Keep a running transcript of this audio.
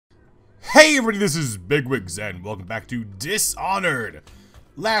Hey everybody, this is TheBiggWiggs and welcome back to Dishonored.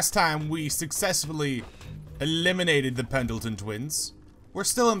 Last time we successfully eliminated the Pendleton twins. We're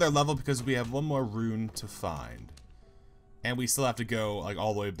still in their level because we have one more rune to find. And we still have to go like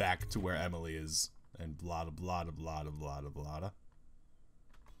all the way back to where Emily is. And blah blah blah blah blah blah blah.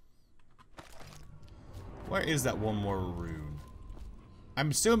 Where is that one more rune?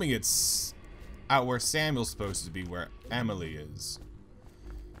 I'm assuming it's out where Samuel's supposed to be, where Emily is.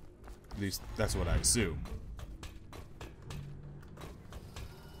 At least, that's what I assume.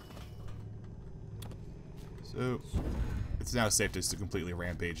 So, it's now safe just to completely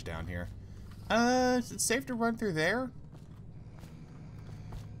rampage down here. Is it safe to run through there?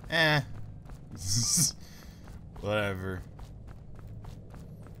 Whatever.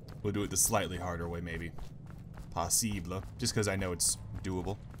 We'll do it the slightly harder way, maybe. Possible. Just because I know it's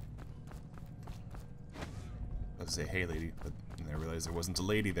doable. Let's say, hey lady, but I realized there wasn't a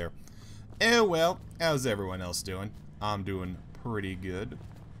lady there. Oh well, how's everyone else doing? I'm doing pretty good.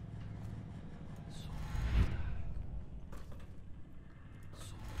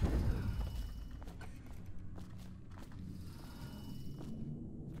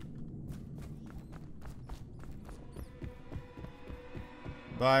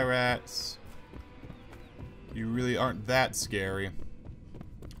 Bye, rats. You really aren't that scary.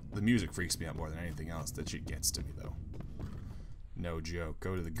 The music freaks me out more than anything else. That shit gets to me, though. No joke.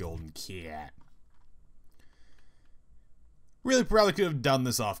 Go to the golden cat. Really probably could have done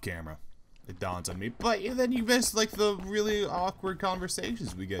this off camera. It dawns on me. But then you missed, like, the really awkward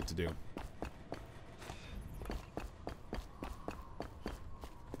conversations we get to do.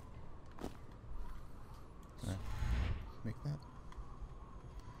 Make that.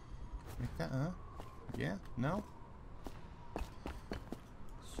 Make that, huh? Yeah? No?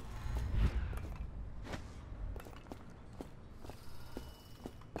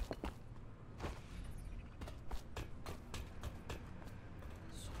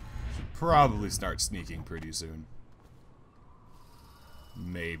 Probably start sneaking pretty soon.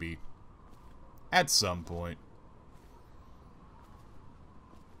 Maybe. At some point.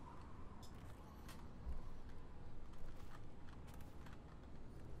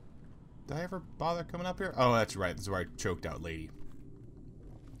 Did I ever bother coming up here? Oh, that's right. This is where I choked out lady.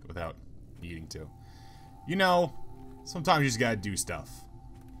 Without needing to. You know, sometimes you just gotta do stuff.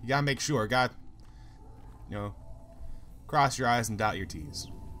 You gotta make sure. Gotta, you know, cross your I's and dot your T's.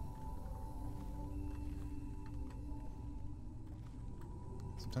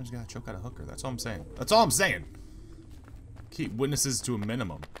 Sometimes you gotta choke out a hooker. That's all I'm saying. That's all I'm saying. Keep witnesses to a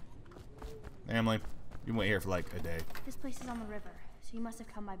minimum. Emily, you wait here for like a day. This place is on the river, so you must have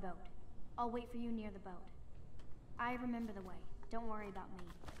come by boat. I'll wait for you near the boat. I remember the way. Don't worry about me.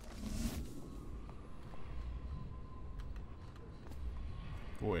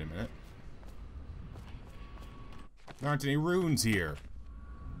 Wait a minute. There aren't any runes here.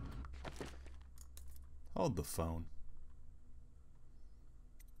 Hold the phone.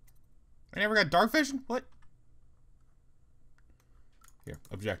 I never got dark vision? What? Here,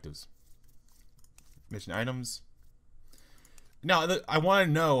 objectives. Mission items. No, I want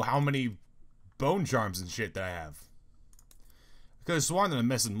to know how many bone charms and shit that I have. I could have sworn that I'm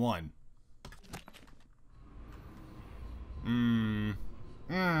missing one.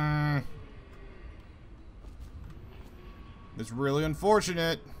 It's really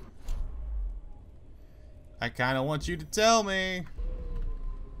unfortunate. I kind of want you to tell me.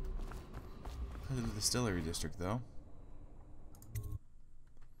 To the distillery district, though.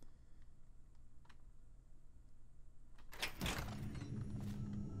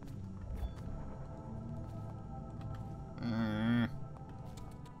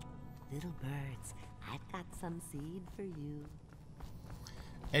 Little birds, I've got some seed for you.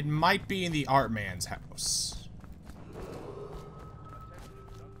 It might be in the art man's house.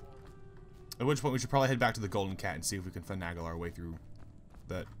 At which point we should probably head back to the Golden Cat and see if we can finagle our way through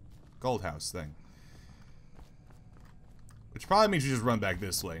that gold house thing. Which probably means we just run back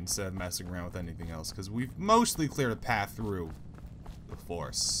this way instead of messing around with anything else, because we've mostly cleared a path through the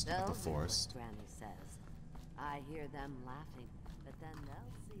forest. The forest. Granny says. I hear them laughing, but then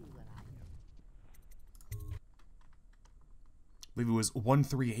they'll see what I I believe it was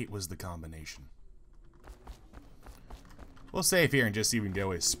 138 was the combination. We'll save here and just see if we can get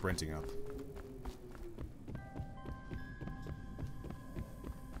away sprinting up.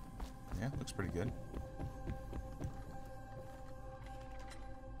 Yeah, looks pretty good.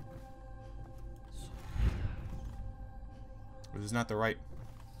 This is not the right...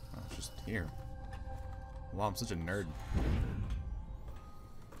 Oh, it's just here. Wow, I'm such a nerd.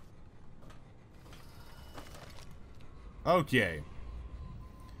 Okay.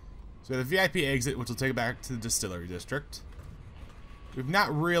 So the VIP exit, which will take it back to the distillery district. We've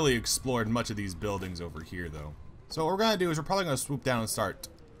not really explored much of these buildings over here, though. So what we're going to do is we're probably going to swoop down and start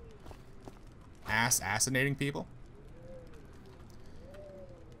assassinating people.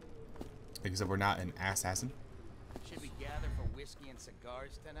 Except we're not an assassin. Should we gather for whiskey and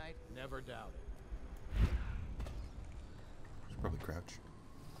cigars tonight? Never doubt it. Should probably crouch.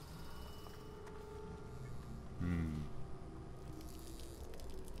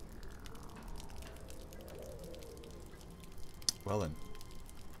 Well then.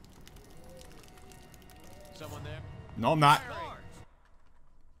 Someone there? No, I'm not.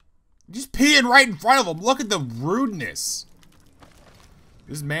 Just peeing right in front of him. Look at the rudeness.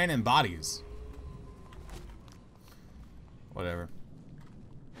 This man embodies. Whatever.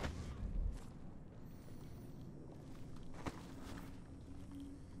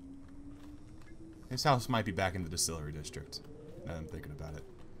 His house might be back in the distillery district. Now that I'm thinking about it.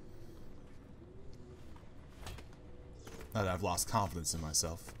 Now that I've lost confidence in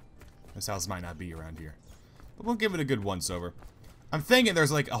myself. This house might not be around here. But we'll give it a good once over. I'm thinking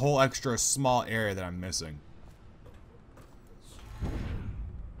there's like a whole extra small area that I'm missing.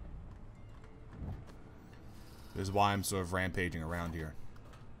 This is why I'm sort of rampaging around here.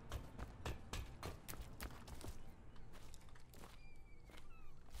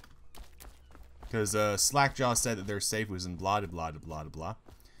 Because Slackjaw said that their safe was in blah blah blah blah blah.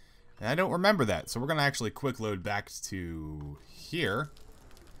 And I don't remember that. So we're going to actually quick load back to here.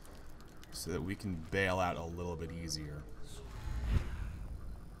 So that we can bail out a little bit easier.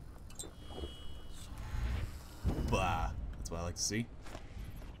 Blah. That's what I like to see.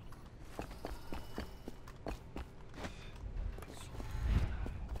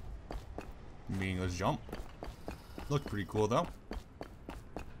 Meaningless jump. Looked pretty cool though.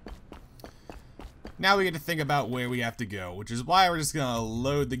 Now we get to think about where we have to go, which is why we're just going to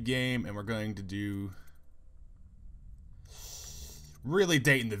load the game and we're going to do... really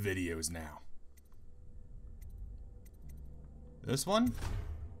dating the videos now. This one?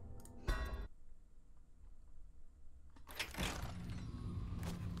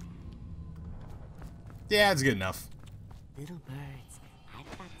 Yeah, it's good enough. Little birds, I've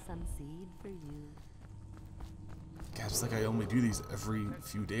got some seed for you. God, it's like I only do these every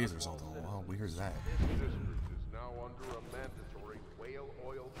few days or something. How weird is that? This district is now under a mandatory whale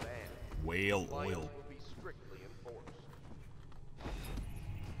oil ban. Whale Compliance oil. will be strictly enforced.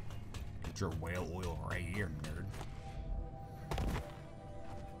 Get your whale oil right here, nerd.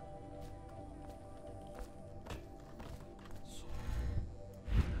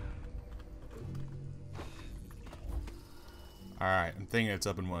 Alright, I'm thinking it's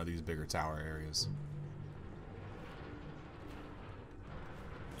up in one of these bigger tower areas.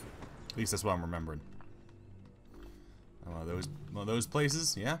 At least that's what I'm remembering. One of those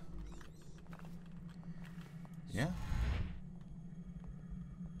places, yeah? Yeah.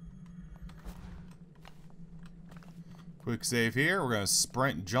 Quick save here. We're gonna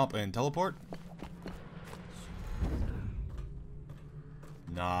sprint, jump, and teleport.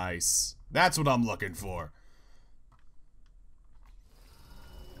 Nice. That's what I'm looking for.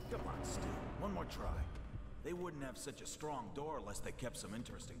 Come on, Stu. One more try. They wouldn't have such a strong door unless they kept some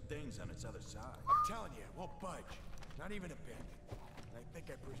interesting things on its other side. I'm telling you, it won't budge. Not even a bit. And I think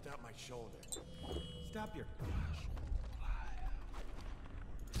I bruised out my shoulder. Stop your...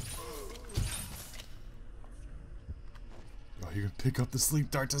 Oh, you can pick up the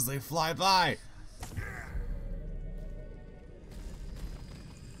sleep darts as they fly by.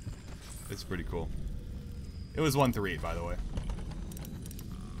 It's pretty cool. It was 1 through 8, by the way.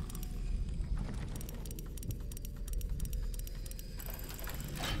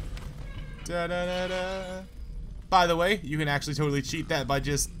 Da, da, da, da. By the way, you can actually totally cheat that by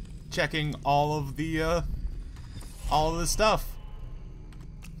just checking all of the stuff.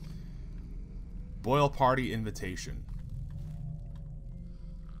 Boil party invitation.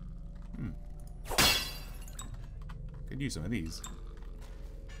 Could use some of these.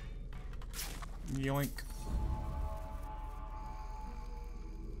 Yoink.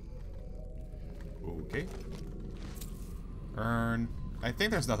 Okay. Earn. I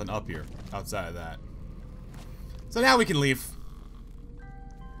think there's nothing up here outside of that. So now we can leave.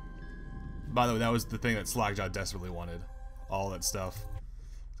 By the way, that was the thing that Slackjaw desperately wanted. All that stuff.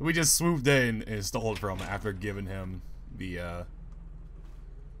 So we just swooped in and stole it from him after giving him the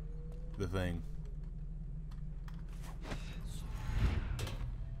thing.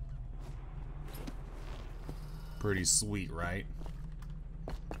 Pretty sweet, right?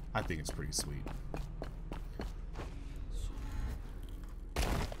 I think it's pretty sweet.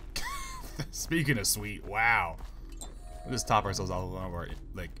 Speaking of sweet, wow. We'll just top ourselves all one of our,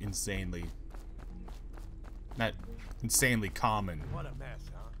 like, insanely... Not insanely common What a mess,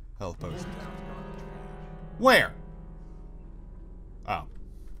 huh? health potions. Town's gone to trash. Where? Oh.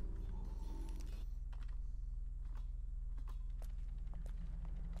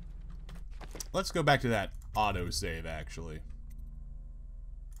 Let's go back to that autosave, actually.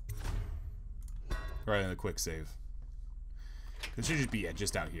 Rather than the quick save. It should just be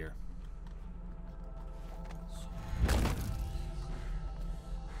just out here.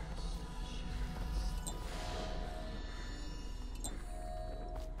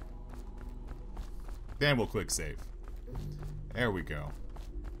 Then we'll quick save. There we go.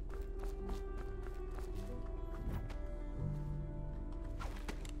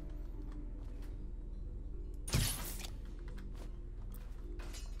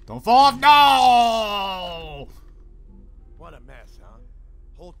 Don't fall off! No! What a mess, huh?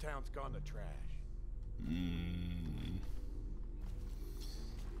 Whole town's gone to trash.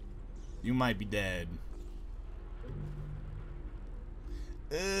 You might be dead.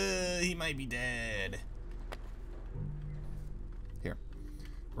 He might be dead. Here.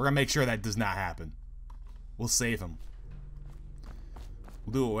 We're gonna make sure that does not happen. We'll save him.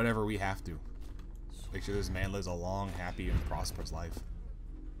 We'll do whatever we have to. Make sure this man lives a long, happy, and prosperous life.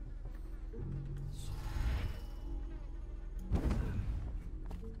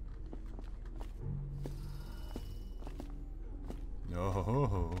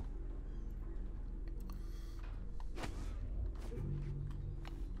 No.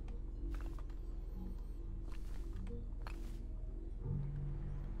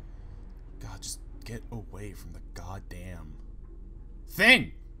 God, just get away from the goddamn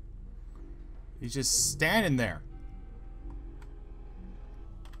thing. He's just standing there.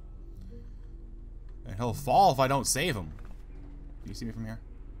 And he'll fall if I don't save him. Can you see me from here?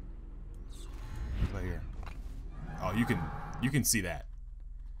 Right here. Oh, you can see that.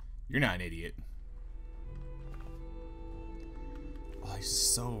 You're not an idiot. Oh, he's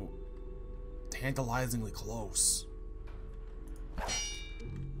so tantalizingly close.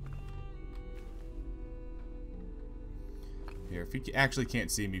 Here, if he actually can't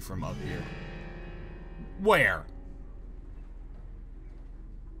see me from up here. Where?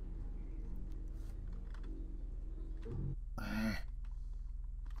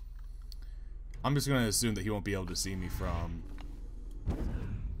 I'm just going to assume that he won't be able to see me from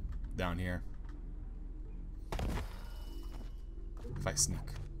down here. If I sneak.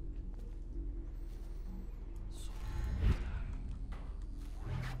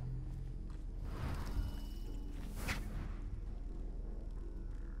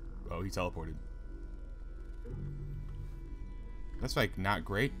 Oh, he teleported. That's like not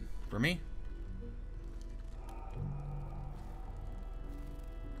great for me.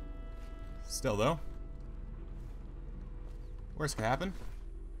 Still though. Worst could happen.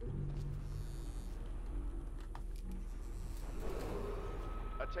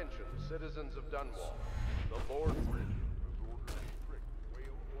 Attention, citizens of Dunwall. The Lord has ordered strict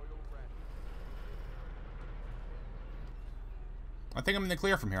whale oil rations. I think I'm in the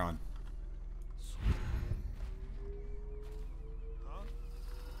clear from here on.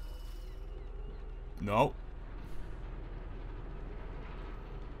 No.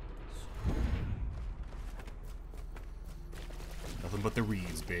 Nothing but the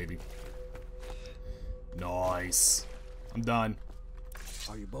reeds, baby. Nice. I'm done.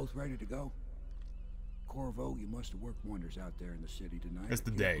 Are you both ready to go? Corvo, you must have worked wonders out there in the city tonight. It's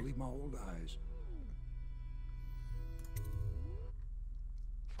the I day. can't believe my old eyes.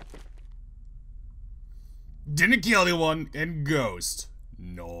 Didn't kill anyone and ghost.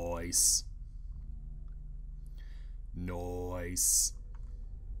 Nice. Nice.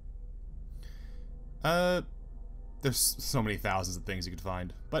 There's so many thousands of things you could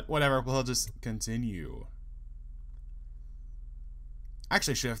find. But whatever, we'll just continue.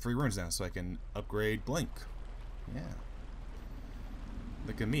 Actually, I should have 3 runes now so I can upgrade Blink. Yeah.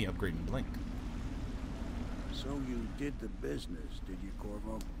 Look at me upgrading Blink. So you did the business, did you,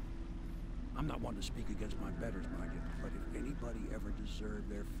 Corvo? I'm not one to speak against my betters, mind you, but if anybody ever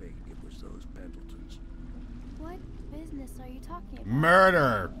deserved their fate, it was those Pendletons. What business are you talking about?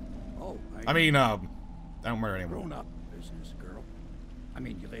 Murder! Oh, I mean, I don't murder anymore. grown-up business, girl. I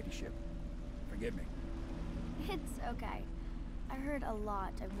mean, your ladyship. Forgive me. It's okay. I heard a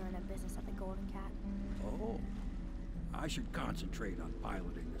lot of you in a business at the Golden Cat. Oh, I should concentrate on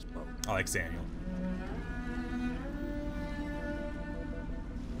piloting this boat. I like Samuel.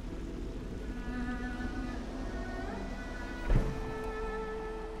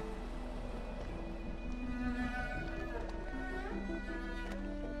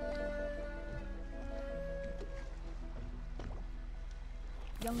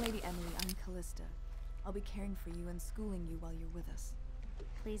 Young Lady Emily, I'm Callista. I'll be caring for you and schooling you while you're with us.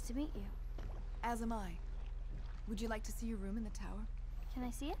 Pleased to meet you. As am I. Would you like to see your room in the tower? Can I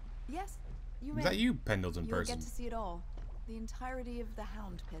see it? Yes, you Is may. that you, Pendleton You'll person? get to see it all. The entirety of the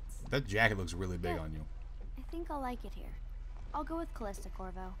Hound Pits. That jacket looks really big on you. I think I'll like it here. I'll go with Callista,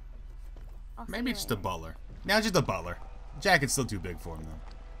 Corvo. I'll see Maybe you just a later. butler. Now just a butler. Jacket's still too big for him,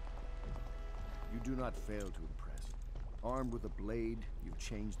 though. You do not fail to impress. Armed with a blade, you've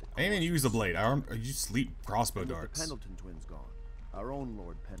changed the I didn't even course use the of blade. I use sleep crossbow And with darts. the Pendleton twins gone, our own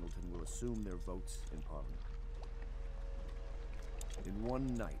Lord Pendleton will assume their votes in Parliament. In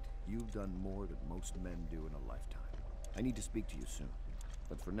one night, you've done more than most men do in a lifetime. I need to speak to you soon.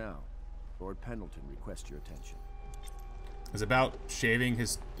 But for now, Lord Pendleton requests your attention. It's about shaving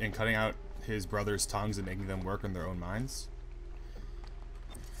his and cutting out his brother's tongues and making them work in their own minds.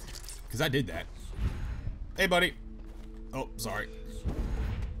 Because I did that. Hey, buddy. Oh, sorry.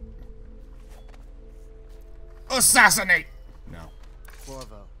 Assassinate! No.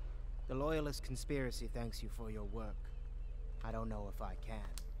 Corvo, the Loyalist conspiracy thanks you for your work. I don't know if I can.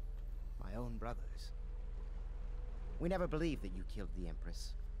 My own brothers. We never believed that you killed the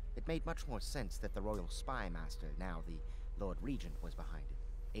Empress. It made much more sense that the Royal Spy Master, now the Lord Regent, was behind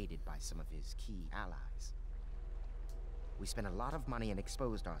it, aided by some of his key allies. We spent a lot of money and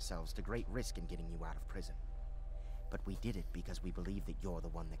exposed ourselves to great risk in getting you out of prison. But we did it because we believe that you're the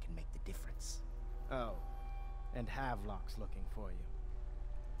one that can make the difference. Oh, and Havelock's looking for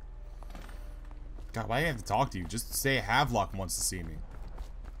you. God, why do I have to talk to you? Just say Havelock wants to see me.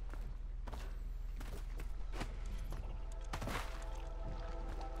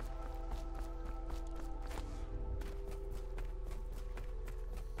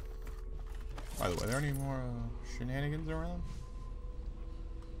 By the way, are there any more shenanigans around?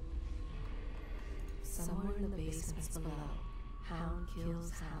 Somewhere in the basements below, Hound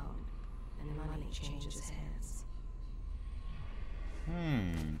kills Hound, and money changes hands.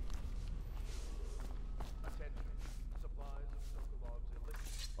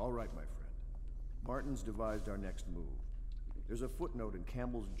 All right, my friend. Martin's devised our next move. There's a footnote in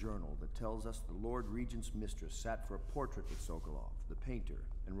Campbell's journal that tells us the Lord Regent's mistress sat for a portrait with Sokolov, the painter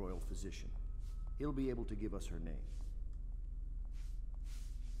and royal physician. He'll be able to give us her name.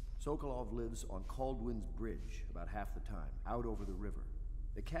 Sokolov lives on Caldwin's Bridge about half the time, out over the river.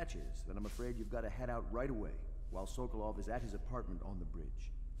 The catch is that I'm afraid you've got to head out right away while Sokolov is at his apartment on the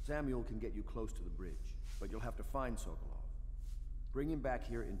bridge. Samuel can get you close to the bridge, but you'll have to find Sokolov. Bring him back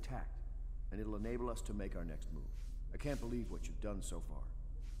here intact, and it'll enable us to make our next move. I can't believe what you've done so far.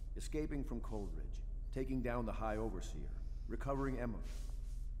 Escaping from Coldridge, taking down the High Overseer, recovering Emily.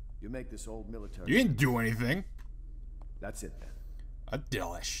 You make this old military... You didn't do anything. That's it, then. I did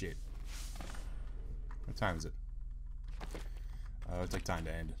all that shit. What time is it? It's like time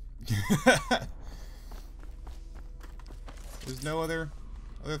to end. There's no other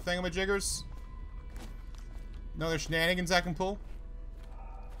thingamajiggers? No other shenanigans I can pull?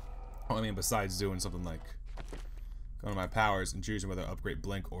 Oh, I mean, besides doing something like going to my powers and choosing whether to upgrade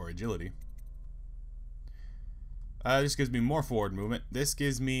Blink or Agility. This gives me more forward movement. This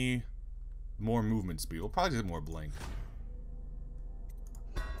gives me more movement speed. We'll probably get more Blink.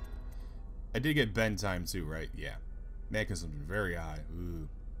 I did get bend time too, right? Yeah. Making something very high. Ooh.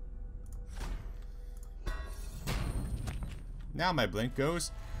 Now my Blink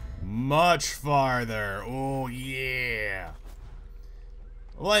goes much farther. Oh, yeah.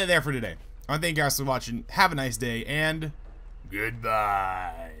 We'll end it there for today. I want to thank you guys for watching. Have a nice day, and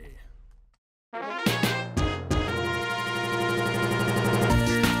goodbye.